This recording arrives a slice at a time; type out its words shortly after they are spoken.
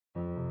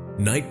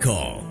Night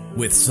Call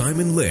with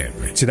Simon Lim.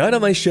 Tonight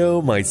on my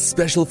show, my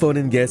special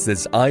phone-in guest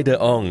is Ida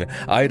Ong.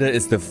 Ida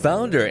is the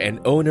founder and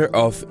owner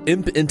of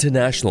Imp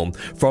International,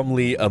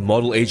 formerly a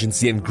model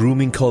agency and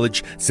grooming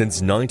college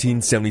since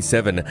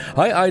 1977.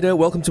 Hi Ida,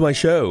 welcome to my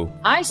show.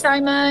 Hi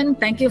Simon,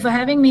 thank you for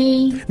having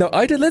me. Now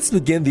Ida, let's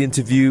begin the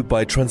interview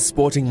by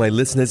transporting my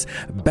listeners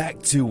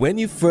back to when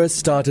you first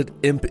started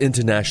Imp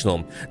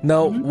International.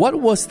 Now,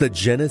 what was the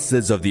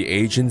genesis of the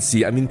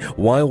agency? I mean,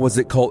 why was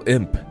it called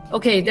Imp?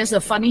 Okay, there's a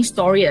funny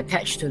story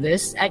attached to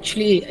this.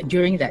 Actually,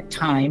 during that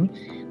time,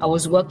 I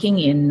was working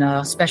in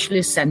a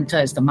specialist center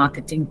as the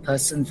marketing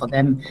person for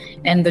them.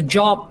 And the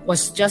job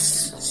was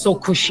just so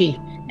cushy.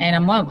 And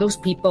I'm one of those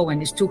people,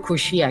 when it's too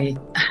cushy, I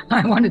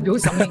want to do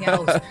something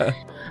else.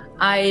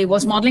 I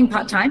was modeling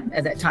part-time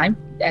at that time.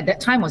 At that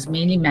time, was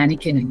mainly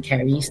mannequin and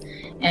carries.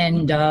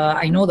 And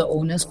I know the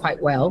owners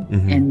quite well.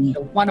 And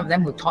one of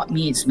them who taught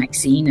me is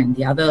Maxine, and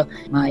the other,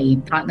 my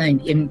partner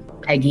in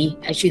Peggy,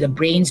 actually the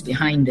brains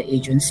behind the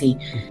agency.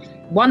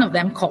 One of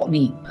them called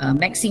me.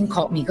 Maxine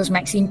called me because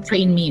Maxine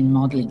trained me in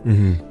modeling.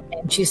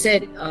 And she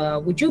said,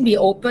 would you be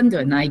open to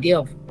an idea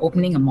of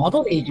opening a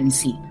model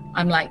agency?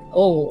 I'm like,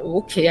 oh,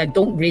 okay, I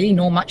don't really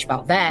know much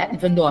about that,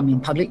 even though I'm in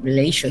public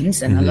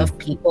relations and I love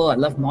people, I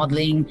love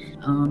modeling.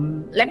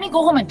 Let me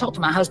go home and talk to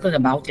my husband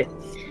about it.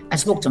 I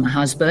spoke to my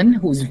husband,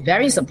 who's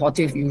very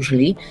supportive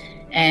usually,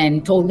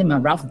 and told him a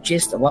rough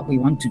gist of what we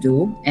want to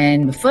do.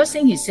 And the first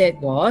thing he said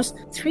was,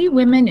 3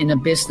 women in a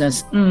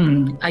business,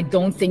 I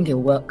don't think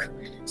it'll work.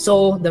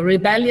 So the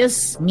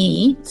rebellious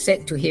me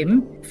said to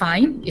him,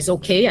 fine, it's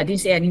okay. I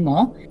didn't say any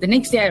more. The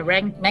next day I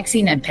rang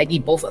Maxine and Peggy,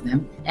 both of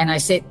them. And I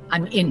said,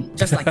 I'm in,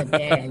 just like a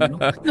dare, you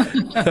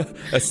know.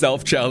 A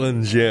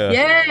self-challenge, yeah.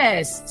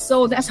 Yes.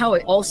 So that's how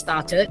it all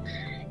started.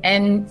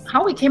 And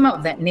how we came up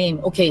with that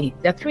name, okay,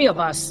 there are 3 of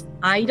us,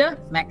 Ida,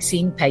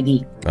 Maxine,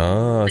 Peggy.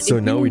 So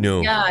now we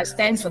know. Yeah, it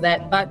stands for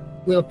that. But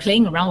we were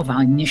playing around with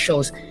our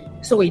initials.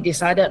 So we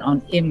decided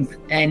on Imp,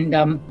 and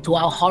to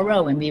our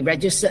horror, when we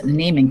registered the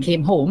name and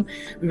came home,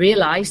 we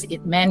realized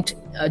it meant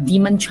a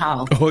demon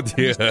child. Oh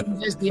dear.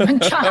 Just demon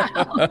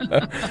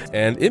child.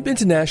 And Imp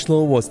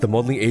International was the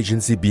modeling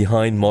agency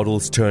behind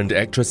models turned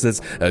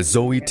actresses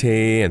Zoe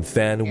Tay and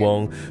Fan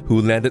Wong, who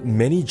landed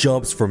many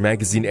jobs for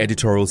magazine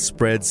editorial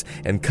spreads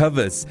and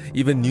covers,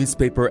 even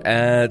newspaper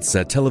ads,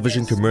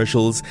 television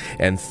commercials,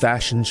 and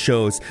fashion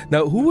shows.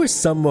 Now, who were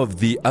some of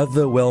the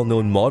other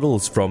well-known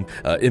models from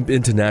Imp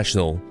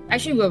International?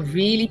 Actually, we're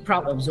really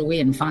proud of Zoe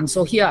and Fan.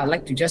 So here, I'd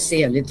like to just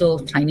say a little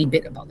tiny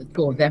bit about the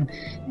 2 of them.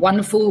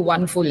 Wonderful,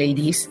 wonderful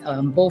ladies,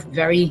 both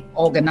very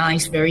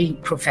organized, very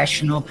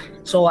professional.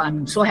 So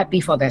I'm so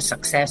happy for their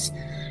success.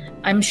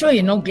 I'm sure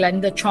you know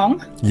Glenda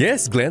Chong.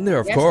 Yes, Glenda,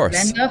 of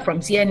course. Glenda from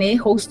CNA,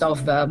 host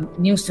of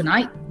News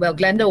Tonight. Well,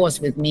 Glenda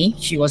was with me.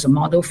 She was a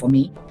model for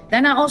me.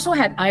 Then I also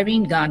had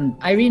Irene Gunn.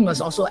 Irene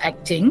was also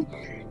acting.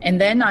 And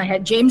then I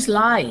had James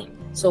Lai.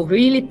 So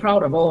really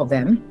proud of all of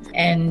them.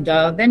 And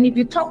then if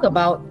you talk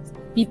about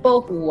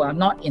people who are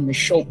not in the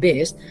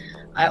showbiz,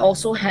 I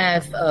also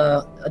have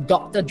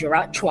Dr.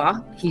 Gerard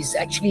Chua. He's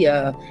actually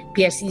a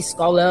PSC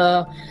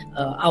scholar,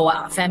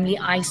 our family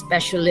eye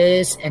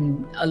specialist,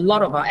 and a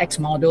lot of our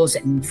ex-models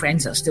and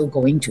friends are still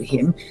going to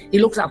him. He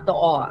looks after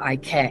all our eye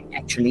care,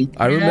 actually.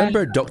 I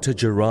remember Dr.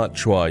 Gerard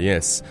Chua,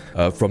 yes,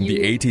 from the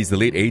 80s, the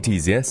late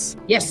 80s, yes?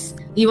 Yes,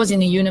 he was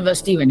in the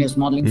university when he was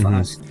modeling for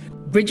us.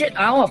 Bridget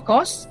Au, of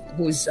course,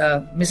 who's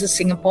Mrs.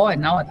 Singapore,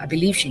 and now I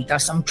believe she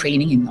does some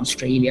training in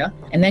Australia.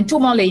 And then 2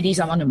 more ladies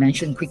I want to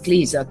mention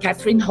quickly is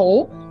Catherine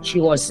Ho. She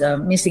was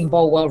Miss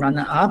Singapore World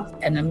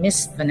Runner-Up, and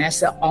Miss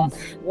Vanessa Ong.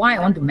 Why I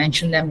want to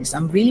mention them is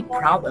I'm really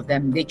proud of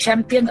them. They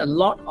champion a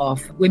lot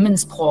of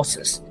women's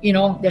causes. You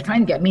know, they're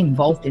trying to get me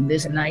involved in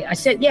this. And I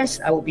said, yes,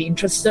 I would be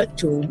interested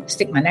to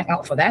stick my neck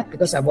out for that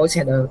because I've always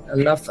had a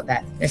love for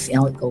that. Let's see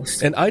how it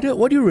goes. And Ida,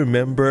 what do you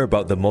remember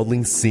about the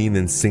modeling scene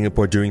in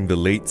Singapore during the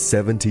late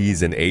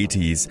 70s and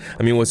 80s?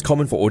 I mean, it was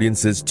common for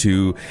audiences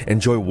to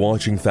enjoy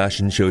watching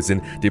fashion shows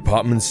in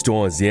department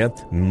stores, yeah?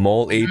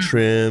 Mall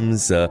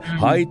atriums,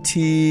 high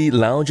tea,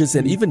 lounges,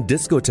 and even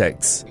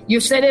discotheques. You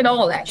said it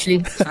all,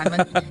 actually,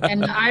 Simon.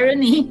 And the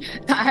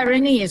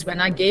irony is when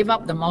I gave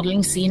up the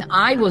modeling scene,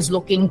 I was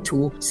looking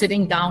to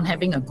sitting down,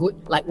 having a good,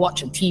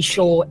 watch a tea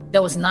show.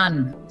 There was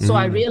none. So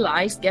I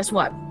realized, guess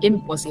what?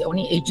 Imp was the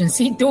only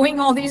agency doing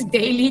all these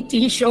daily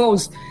tea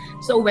shows.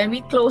 So when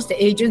we closed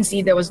the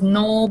agency, there was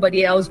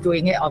nobody else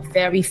doing it, or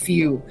very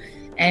few.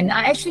 And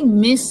I actually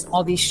miss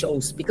all these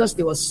shows because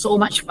they were so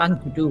much fun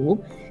to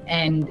do.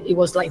 And it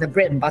was like the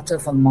bread and butter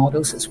for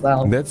models as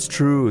well. That's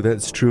true.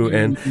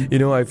 And,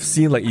 I've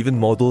seen even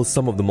models,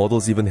 some of the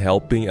models even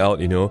helping out,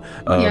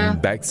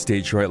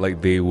 backstage, right?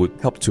 Like they would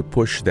help to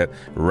push that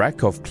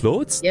rack of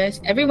clothes. Yes,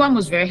 everyone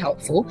was very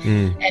helpful.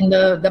 And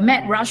the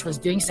Mad Rush was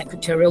doing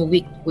Secretarial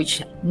Week,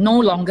 which no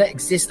longer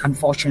exists,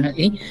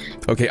 unfortunately.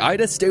 Okay,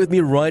 Ida, stay with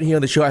me right here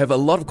on the show. I have a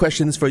lot of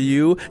questions for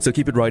you. So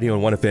keep it right here on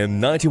 1FM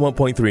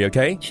 91.3,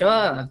 okay?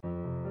 Sure.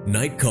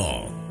 Night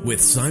Call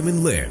with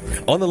Simon Lim.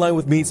 On the line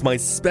with me is my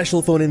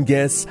special phone-in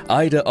guest,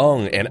 Ida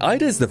Ong. And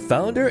Ida is the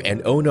founder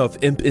and owner of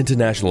Imp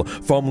International,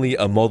 formerly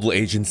a model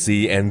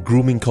agency and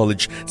grooming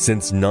college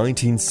since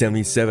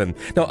 1977.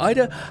 Now,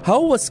 Ida,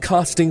 how was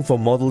casting for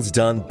models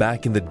done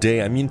back in the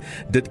day? I mean,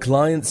 did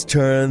clients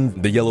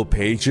turn the yellow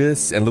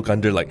pages and look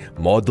under like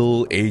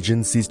model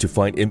agencies to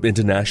find Imp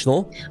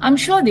International? I'm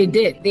sure they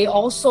did. They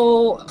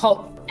also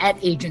called ad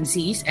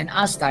agencies and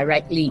asked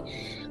directly.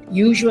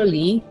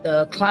 Usually,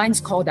 the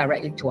clients call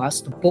directly to us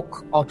to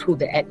book or through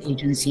the ad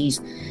agencies.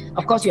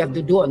 Of course, you have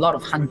to do a lot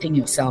of hunting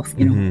yourself,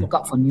 look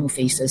out for new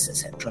faces,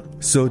 etc.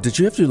 So did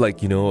you have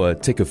to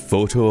take a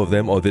photo of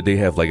them, or did they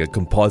have like a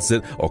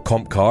composite or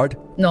comp card?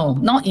 No,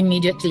 not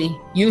immediately.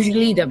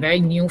 Usually they're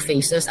very new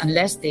faces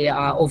unless they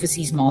are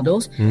overseas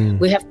models.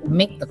 We have to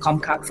make the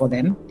comp card for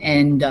them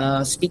and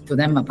speak to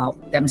them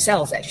about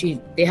themselves.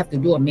 Actually, they have to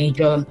do a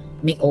major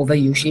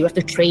makeover usually. We have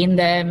to train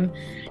them.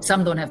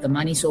 Some don't have the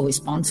money, so we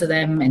sponsor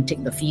them and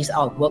take the fees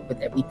out of work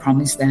that we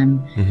promise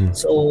them.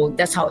 So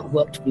that's how it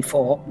worked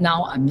before.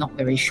 Now I'm not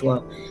very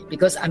sure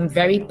because I'm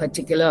very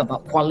particular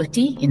about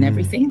quality in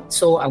everything.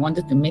 So I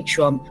wanted to make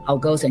sure our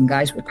girls and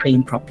guys were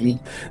trained properly.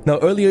 Now,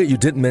 earlier you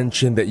did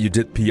mention that you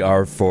did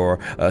PR for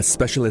a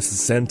specialist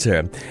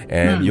center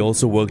and you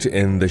also worked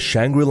in the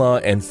Shangri-La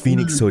and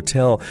Phoenix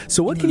Hotel.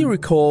 So what can you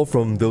recall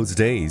from those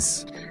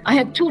days? I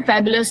had two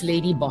fabulous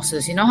lady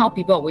bosses. You know how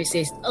people always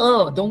say,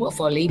 oh, don't work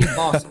for a lady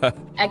boss.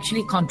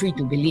 Actually, contrary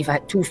to belief, I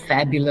had two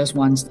fabulous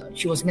ones.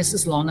 She was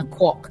Mrs. Lorna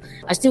Kwok.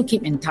 I still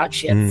keep in touch.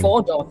 She had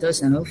 4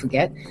 daughters, and I'll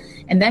forget.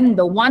 And then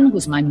the one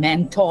who's my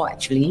mentor,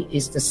 actually,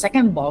 is the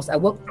second boss. I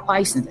worked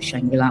twice in the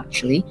Shangri-La,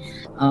 actually.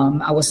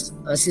 I was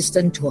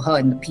assistant to her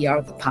in the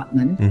PR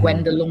department.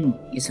 Gwendolyn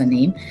is her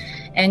name.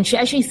 And she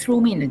actually threw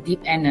me in the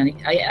deep end. And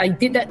I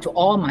did that to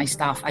all my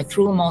staff. I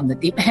threw them all in the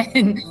deep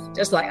end,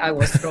 just like I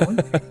was thrown.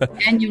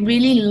 And you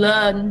really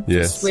learn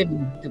to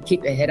swim, to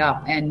keep your head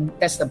up. And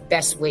that's the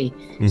best way.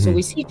 So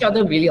we see each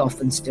other really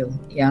often still.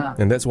 Yeah.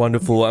 And that's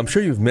wonderful. I'm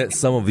sure you've met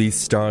some of these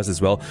stars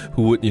as well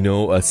who would,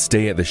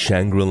 stay at the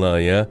Shangri-La,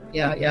 yeah?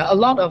 Yeah. A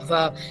lot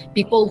of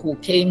people who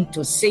came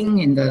to sing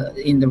in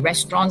the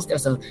restaurants.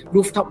 There's a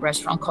rooftop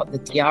restaurant called the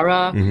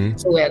Tiara.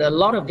 So we had a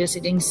lot of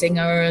visiting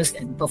singers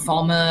and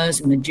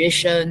performers,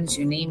 magicians,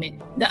 you name it.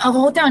 The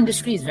hotel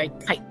industry is very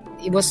tight.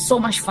 It was so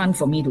much fun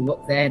for me to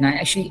work there, and I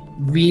actually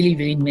really,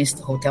 really missed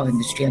the hotel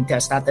industry until I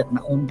started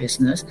my own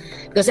business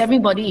because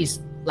everybody is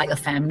like a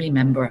family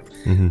member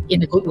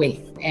in a good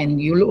way,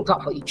 and you look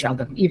out for each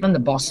other, even the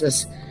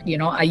bosses.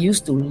 I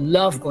used to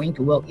love going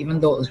to work even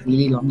though it was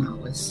really long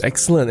hours.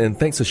 Excellent, and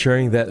thanks for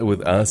sharing that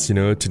with us,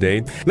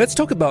 today. Let's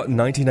talk about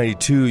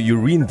 1992. You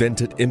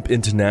reinvented Imp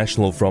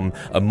International from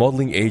a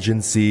modeling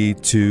agency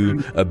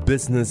to a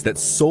business that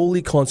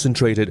solely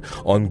concentrated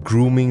on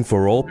grooming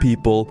for all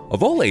people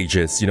of all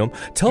ages,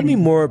 Tell me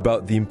more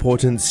about the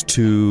importance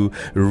to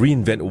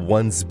reinvent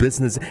one's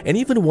business and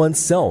even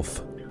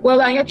oneself. Well,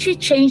 I actually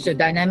changed the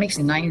dynamics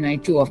in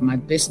 1992 of my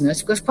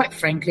business because, quite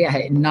frankly, I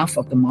had enough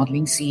of the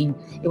modeling scene.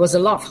 It was a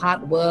lot of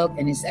hard work,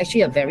 and it's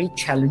actually a very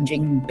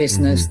challenging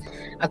business.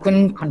 I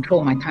couldn't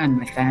control my time and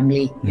my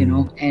family,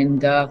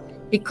 and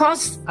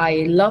because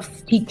I love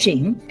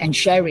teaching and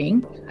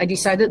sharing, I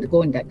decided to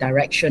go in that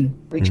direction,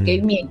 which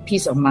gave me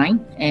peace of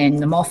mind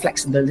and more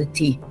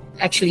flexibility.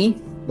 Actually,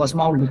 was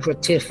more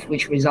lucrative,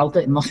 which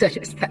resulted in more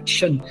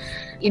satisfaction.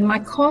 In my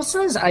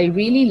courses, I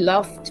really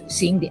loved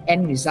seeing the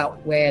end result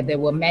where there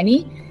were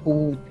many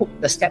who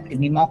took the step to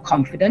be more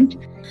confident.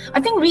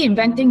 I think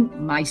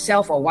reinventing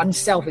myself or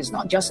oneself is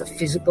not just a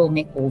physical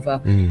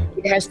makeover.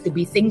 It has to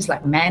be things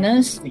like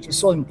manners, which is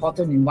so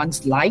important in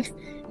one's life.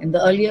 And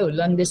the earlier you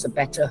learn this, the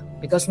better,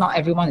 because not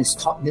everyone is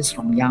taught this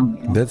from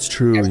young. That's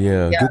true,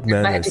 good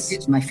manners. Etiquette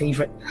is my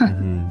favorite.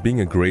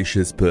 Being a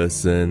gracious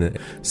person.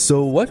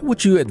 So what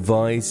would you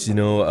advise,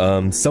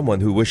 someone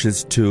who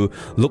wishes to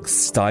look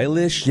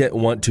stylish yet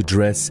want to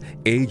dress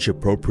age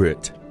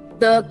appropriate?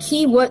 The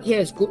key word here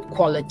is good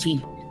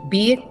quality.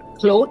 Be it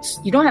clothes,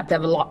 you don't have to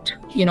have a lot,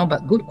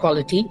 but good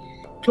quality.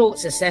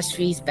 Clothes,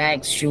 accessories,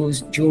 bags,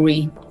 shoes,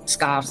 jewelry,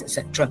 scarves,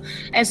 etc.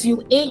 As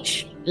you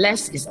age,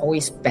 less is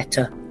always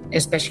better,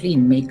 especially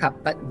in makeup.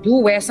 But do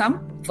wear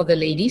some for the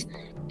ladies.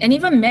 And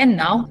even men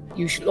now,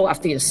 you should look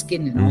after your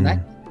skin and all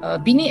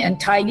that. Be neat and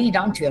tidy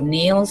down to your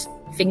nails,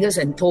 fingers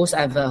and toes.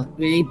 I have a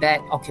really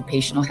bad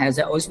occupational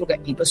hazard. I always look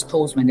at people's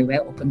toes when they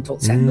wear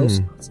open-toed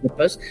sandals,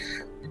 slippers,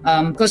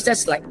 because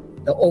that's like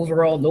the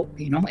overall look,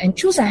 and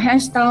choose a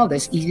hairstyle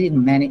that's easy to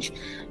manage.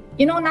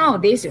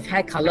 Nowadays with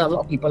hair color, a lot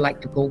of people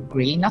like to go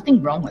grey.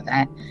 Nothing wrong with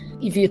that.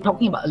 If you're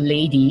talking about a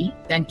lady,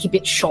 then keep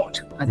it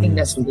short. I think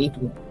that's the way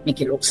to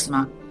make it look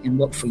smart and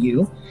work for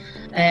you.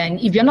 And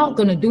if you're not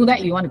going to do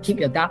that, you want to keep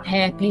your dark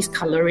hair, please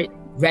color it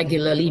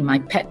regularly. My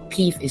pet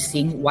peeve is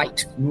seeing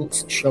white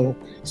roots show.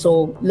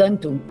 So learn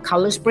to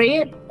color spray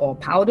it or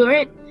powder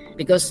it,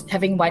 because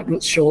having white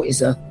roots show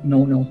is a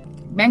no-no.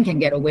 Men can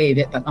get away with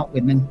it, but not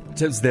women.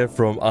 Tips there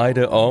from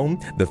Ida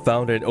Ong, the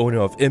founder and owner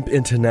of Imp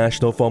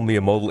International, formerly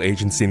a model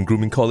agency and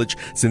grooming college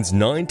since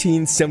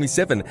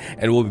 1977.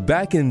 And we'll be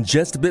back in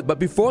just a bit. But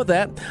before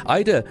that,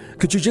 Ida,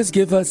 could you just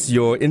give us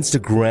your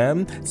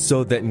Instagram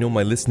so that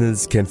my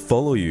listeners can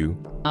follow you?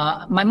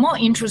 My more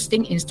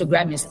interesting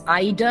Instagram is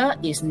Ida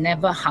is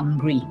never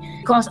hungry,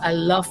 because I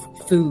love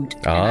food.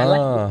 And I like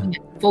looking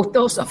at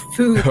photos of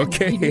food and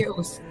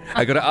videos.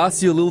 I got to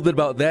ask you a little bit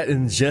about that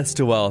in just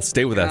a while.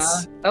 Stay with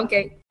us.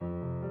 Okay.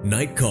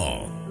 Night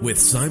Call with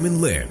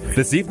Simon Lim.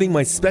 This evening,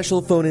 my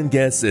special phone-in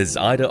guest is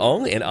Ida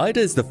Ong, and Ida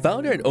is the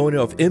founder and owner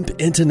of Imp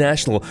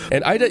International.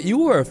 And Ida, you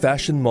were a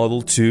fashion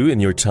model too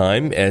in your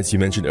time, as you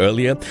mentioned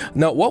earlier.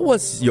 Now, what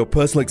was your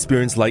personal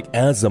experience like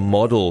as a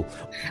model?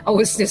 I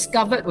was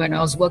discovered when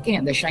I was working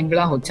at the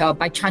Shangri-La Hotel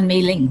by Chan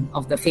Mei Ling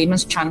of the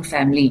famous Chan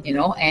family,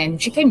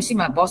 and she came to see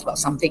my boss about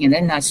something, and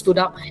then I stood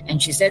up and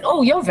she said,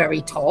 "Oh, you're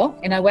very tall."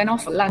 And I went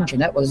off for lunch,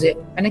 and that was it.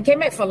 And I came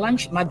back for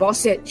lunch, my boss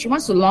said, "She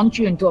wants to launch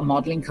you into a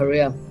modeling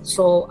career."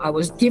 So I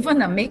was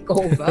given a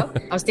makeover.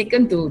 I was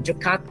taken to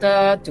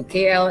Jakarta, to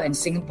KL and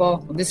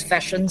Singapore on this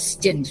fashion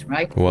stint,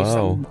 right? Wow. With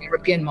some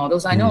European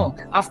models. I know.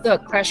 After a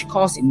crash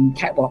course in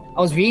catwalk, I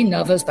was really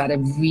nervous, but I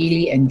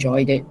really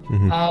enjoyed it.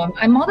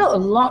 I modeled a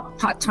lot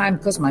part-time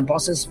because my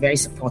boss is very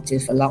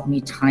supportive, allowed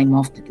me time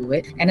off to do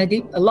it. And I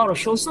did a lot of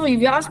shows. So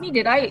if you ask me,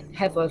 did I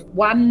have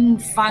one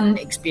fun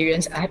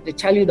experience? I have to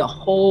tell you the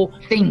whole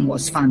thing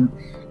was fun.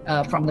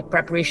 From the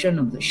preparation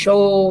of the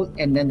show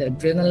and then the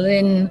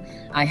adrenaline,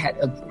 I had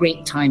a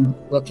great time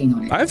working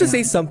on it. I have to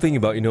say something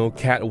about,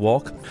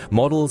 catwalk.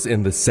 Models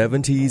in the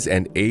 70s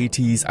and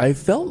 80s, I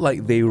felt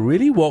like they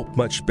really walked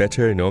much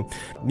better,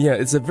 Yeah,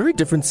 it's a very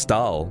different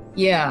style.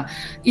 Yeah.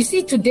 You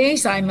see, today,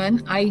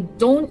 Simon, I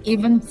don't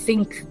even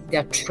think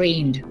they're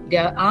trained.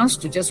 They're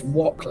asked to just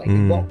walk like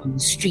they walk on the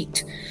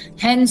street.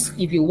 Hence,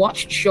 if you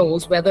watch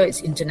shows, whether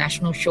it's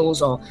international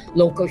shows or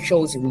local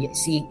shows, if we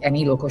see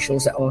any local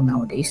shows at all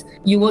nowadays,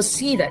 you will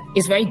see that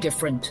it's very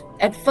different.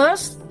 At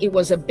first, it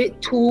was a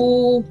bit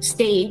too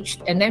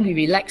staged, and then we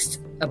relaxed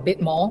a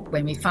bit more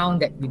when we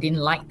found that we didn't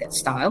like that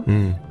style.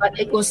 But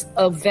it was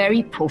a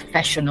very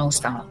professional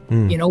style.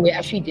 We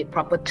actually did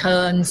proper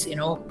turns,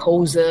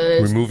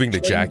 poses. Removing the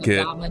jacket.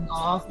 The garment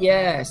off,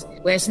 yes.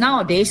 Whereas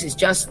nowadays, it's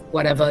just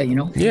whatever, You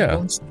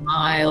don't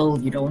smile,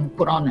 you don't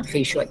put on a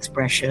facial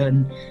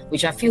expression,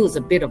 which I feel is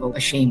a bit of a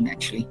shame,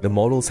 actually. The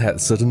models had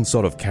certain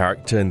sort of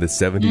character in the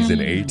 70s and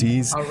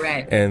 80s.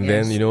 Correct. And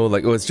then,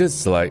 it was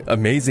just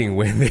amazing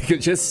when they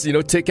could just,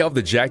 take off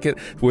the jacket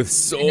with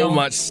so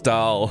much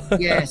style.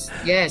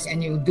 Yes,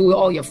 and you do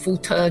all your full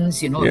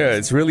turns, Yeah,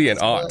 it's really an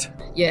art.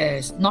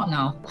 Yes, not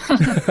now.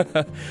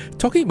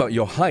 Talking about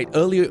your height,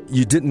 earlier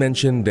you did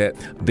mention that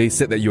they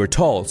said that you're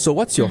tall. So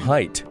what's your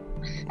height?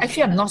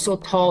 Actually, I'm not so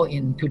tall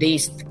in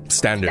today's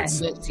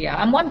standards. Yeah,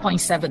 I'm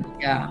 1.7.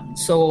 Yeah,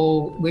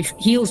 so with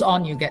heels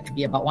on, you get to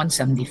be about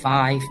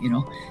 175.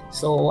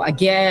 So I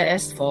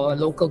guess for a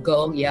local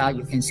girl, yeah,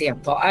 you can say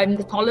I'm tall. I'm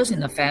the tallest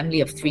in a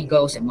family of 3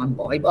 girls and 1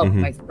 boy. Well,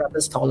 my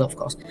brother's taller, of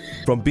course.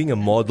 From being a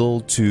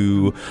model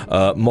to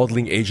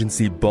modeling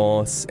agency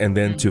boss, and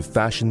then to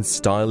fashion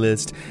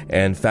stylist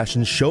and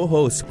fashion show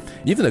host,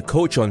 even a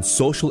coach on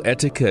social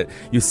etiquette,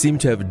 you seem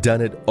to have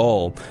done it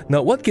all.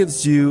 Now, what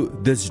gives you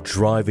this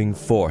driving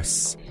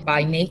force?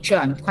 By nature,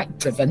 I'm quite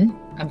driven.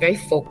 I'm very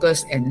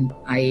focused and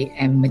I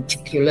am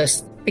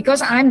meticulous.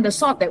 Because I'm the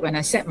sort that when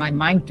I set my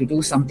mind to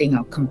do something,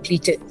 I'll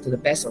complete it to the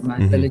best of my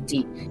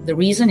ability. The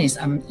reason is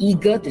I'm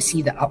eager to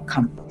see the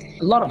outcome.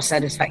 A lot of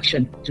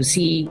satisfaction to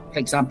see, for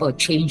example, a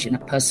change in a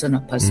person or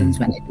persons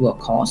when they do a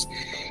course.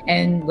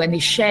 And when they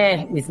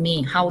share with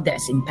me how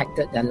that's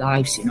impacted their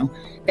lives,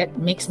 that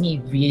makes me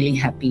really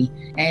happy.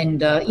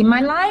 And in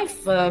my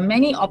life,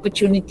 many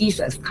opportunities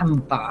have come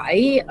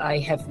by. I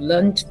have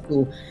learned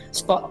to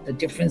spot the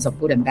difference of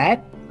good and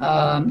bad.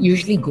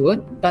 Usually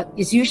good, but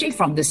it's usually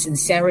from the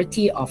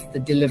sincerity of the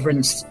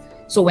deliverance.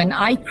 So when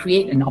I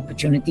create an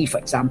opportunity, for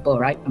example,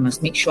 right, I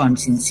must make sure I'm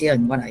sincere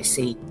in what I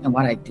say and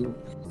what I do.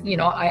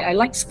 I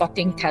like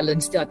spotting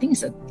talent still. I think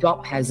it's a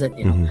job hazard,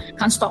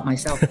 Can't stop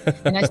myself.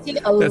 And I see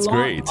a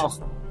lot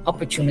of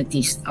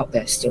opportunities out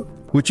there still.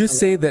 Would you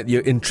say that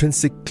you're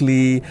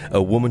intrinsically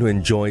a woman who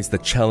enjoys the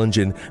challenge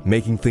in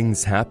making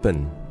things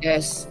happen?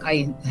 Yes,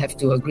 I have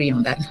to agree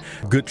on that.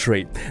 Good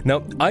trait.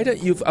 Now, Ida,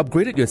 you've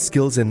upgraded your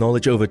skills and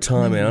knowledge over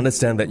time, and I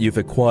understand that you've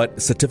acquired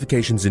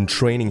certifications in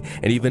training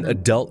and even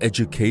adult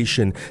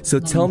education. So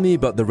tell me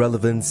about the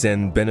relevance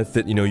and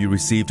benefit, you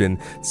received in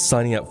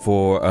signing up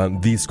for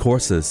these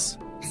courses.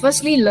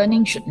 Firstly,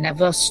 learning should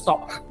never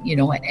stop,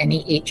 at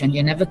any age, and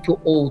you're never too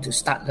old to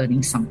start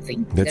learning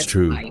something. That's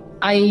true.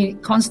 I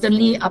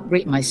constantly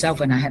upgrade myself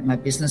when I had my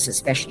business,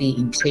 especially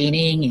in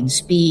training, in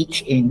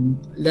speech, in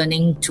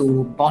learning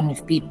to bond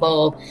with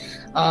people.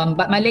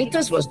 But my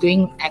latest was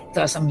doing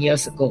ACTA some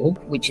years ago,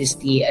 which is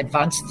the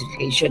Advanced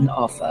Certification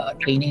of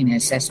Training and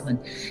Assessment.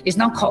 It's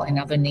now called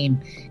another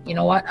name. You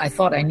know what? I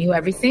thought I knew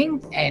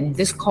everything, and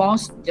this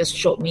course just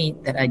showed me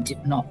that I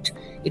did not.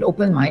 It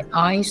opened my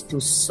eyes to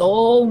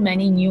so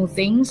many new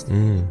things.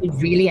 It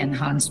really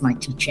enhanced my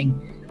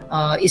teaching.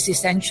 it's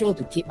essential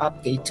to keep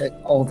updated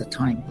all the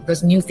time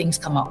because new things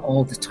come out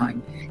all the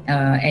time.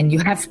 And you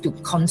have to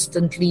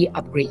constantly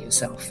upgrade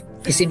yourself.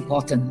 It's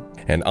important.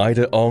 And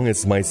Ida Ong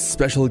is my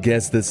special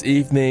guest this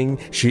evening.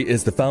 She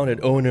is the founder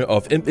and owner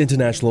of Imp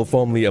International,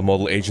 formerly a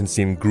model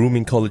agency and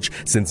grooming college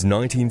since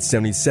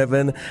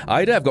 1977.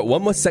 Ida, I've got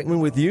one more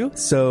segment with you,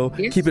 so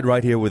Yes. Keep it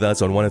right here with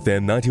us on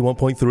 1FM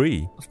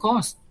 91.3. Of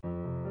course.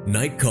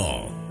 Night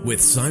Call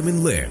with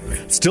Simon Lim.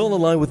 Still on the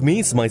line with me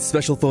is my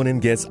special phone-in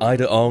guest,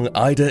 Ida Ong.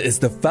 Ida is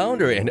the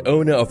founder and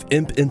owner of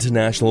Imp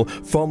International,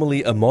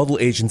 formerly a model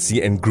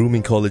agency and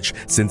grooming college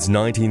since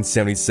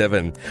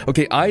 1977.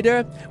 Okay,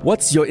 Ida,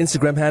 what's your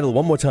Instagram handle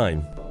one more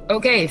time?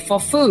 Okay, for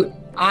food,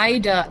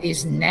 Ida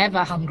is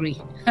never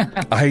hungry.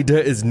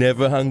 Ida is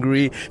never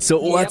hungry. So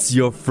what's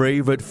your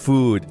favorite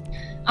food?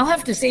 I'll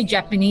have to say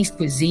Japanese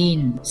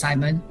cuisine,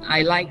 Simon.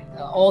 I like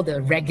all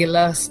the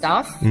regular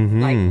stuff,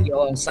 like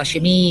your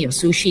sashimi, your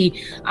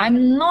sushi.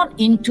 I'm not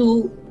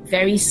into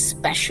very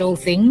special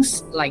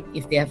things, like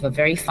if they have a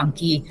very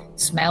funky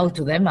smell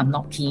to them, I'm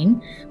not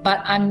keen.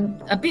 But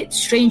I'm a bit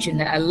strange in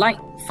that I like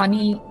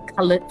funny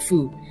colored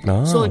food.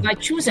 So if I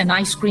choose an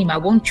ice cream, I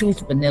won't choose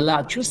vanilla.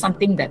 I'll choose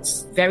something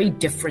that's very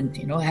different.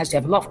 It has to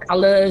have a lot of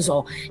colors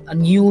or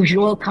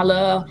unusual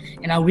color,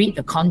 and I'll read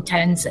the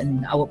contents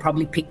and I will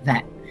probably pick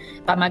that.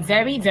 But my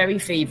very, very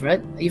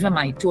favorite, even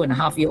my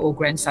 2.5-year-old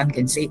grandson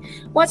can say,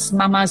 what's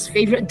Mama's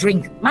favorite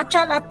drink?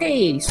 Matcha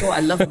latte. So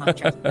I love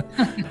matcha.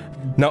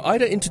 Now,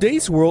 Ida, in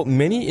today's world,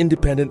 many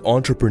independent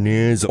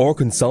entrepreneurs or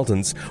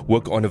consultants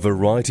work on a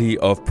variety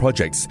of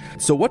projects.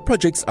 So what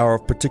projects are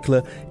of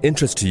particular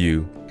interest to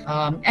you?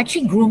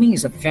 Actually, grooming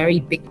is a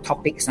very big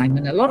topic,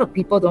 Simon. A lot of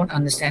people don't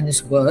understand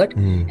this word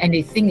and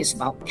they think it's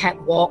about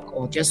catwalk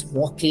or just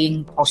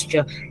walking,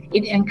 posture.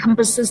 It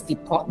encompasses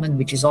deportment,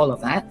 which is all of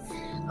that.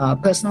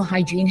 Personal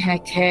hygiene, hair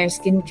care,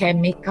 skincare,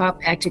 makeup,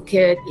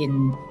 etiquette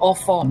in all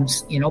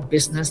forms,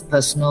 business,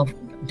 personal,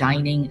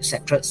 dining,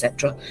 etc.,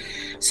 etc.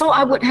 So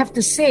I would have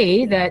to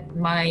say that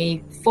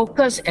my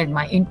focus and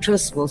my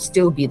interest will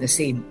still be the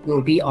same,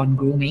 will be on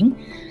grooming.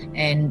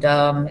 And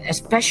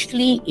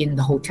especially in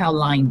the hotel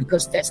line,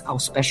 because that's our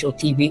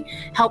specialty. We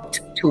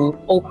helped to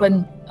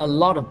open a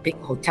lot of big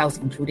hotels,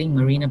 including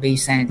Marina Bay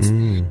Sands.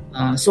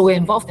 So we're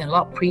involved in a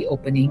lot of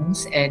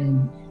pre-openings,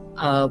 and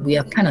we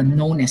are kind of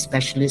known as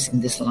specialists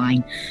in this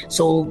line.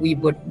 So we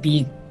would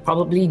be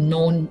probably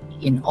known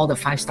in all the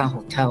 5-star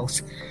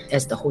hotels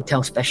as the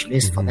hotel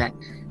specialist for that.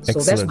 So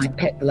Excellent. That's my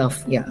pet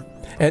love, yeah.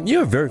 And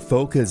you're a very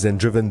focused and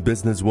driven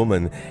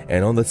businesswoman.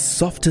 And on the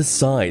softer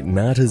side,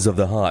 matters of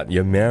the heart.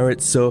 You're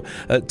married. So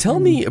tell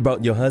me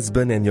about your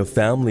husband and your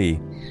family.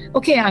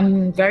 Okay,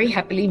 I'm very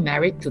happily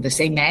married to the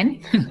same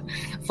man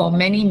for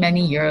many,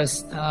 many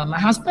years. My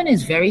husband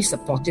is very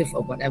supportive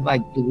of whatever I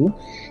do.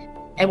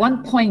 At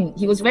one point,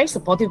 he was very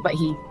supportive, but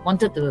he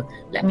wanted to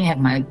let me have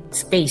my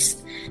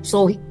space.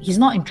 So he's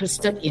not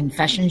interested in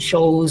fashion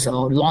shows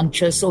or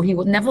launches, so he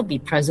would never be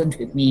present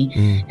with me.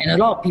 And a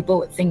lot of people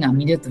would think I'm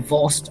either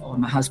divorced or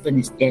my husband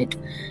is dead.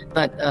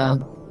 But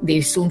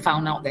they soon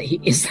found out that he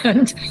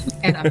isn't,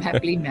 and I'm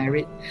happily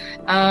married.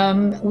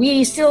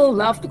 We still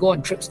love to go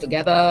on trips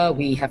together.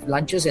 We have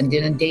lunches and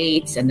dinner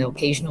dates and the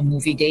occasional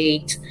movie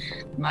date.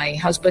 My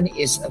husband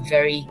is a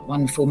very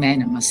wonderful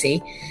man, I must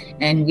say.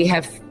 And we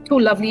have 2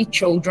 lovely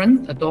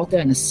children, a daughter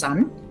and a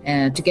son.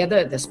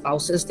 Together, the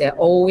spouses, they're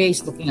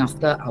always looking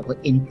after our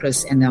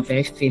interests and they're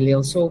very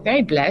filial. So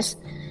very blessed.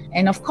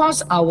 And of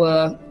course,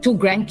 our 2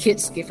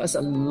 grandkids give us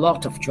a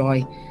lot of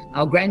joy.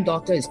 Our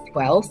granddaughter is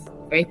 12,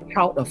 very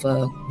proud of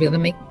her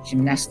rhythmic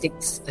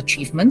gymnastics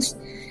achievements.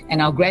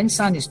 And our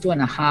grandson is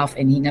 2.5,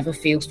 and he never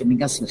fails to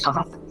make us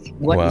laugh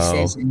what he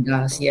says and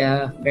does.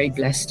 Yeah, very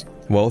blessed.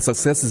 Well,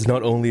 success is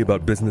not only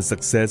about business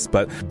success,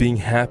 but being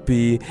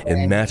happy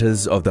in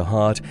matters of the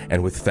heart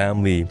and with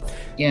family.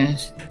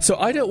 Yes. So,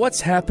 Ida,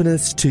 what's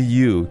happiness to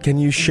you? Can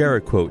you share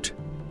a quote?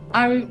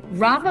 I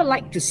rather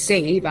like to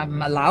say, if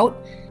I'm allowed,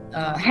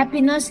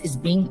 happiness is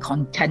being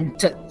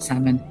contented,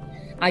 Simon.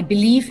 I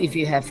believe if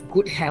you have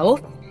good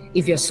health,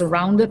 if you're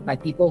surrounded by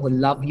people who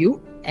love you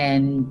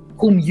and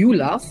whom you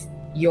love,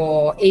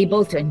 you're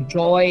able to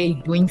enjoy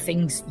doing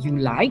things you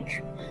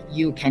like.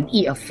 You can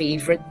eat your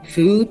favorite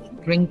food,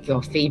 drink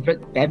your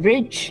favorite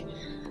beverage.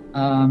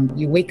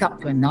 You wake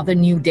up to another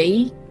new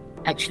day.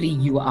 Actually,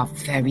 you are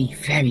very,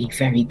 very,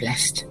 very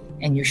blessed.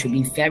 And you should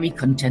be very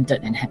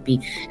contented and happy.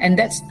 And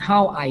that's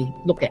how I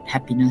look at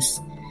happiness,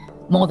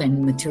 more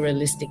than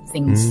materialistic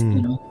things,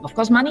 Of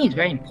course, money is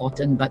very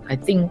important, but I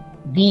think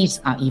these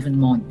are even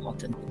more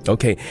important.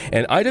 Okay.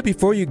 And Ida,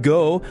 before you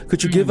go,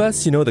 could you give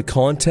us, the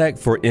contact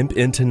for Imp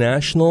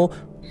International?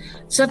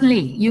 Certainly.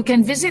 You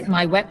can visit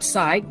my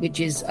website, which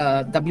is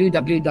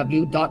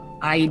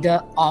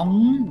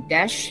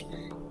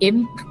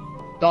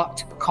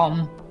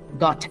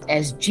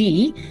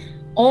www.idaong-imp.com.sg,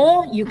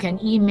 or you can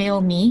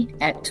email me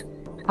at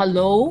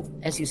hello,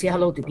 as you say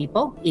hello to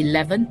people,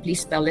 11,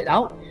 please spell it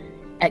out,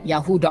 at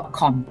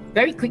yahoo.com.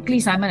 Very quickly,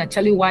 Simon, I'll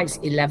tell you why it's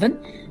 11.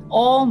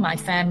 all my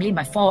family,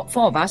 my four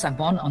of us are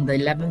born on the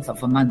 11th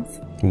of a month.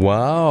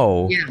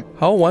 Wow. Yeah.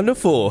 How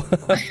wonderful.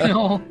 I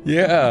know.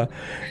 Yeah.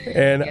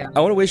 And I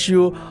want to wish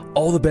you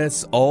all the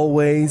best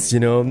always,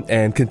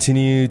 and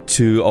continue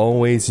to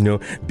always,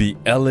 be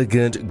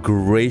elegant,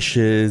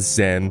 gracious,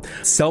 and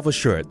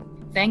self-assured.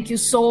 Thank you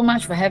so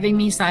much for having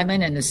me,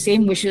 Simon, and the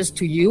same wishes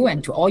to you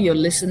and to all your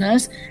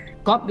listeners.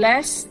 God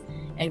bless.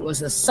 It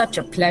was such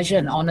a pleasure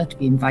and honor to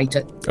be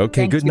invited.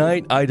 Okay, good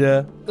night,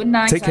 Ida. Good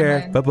night, Take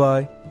Simon. care.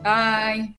 Bye-bye. Bye.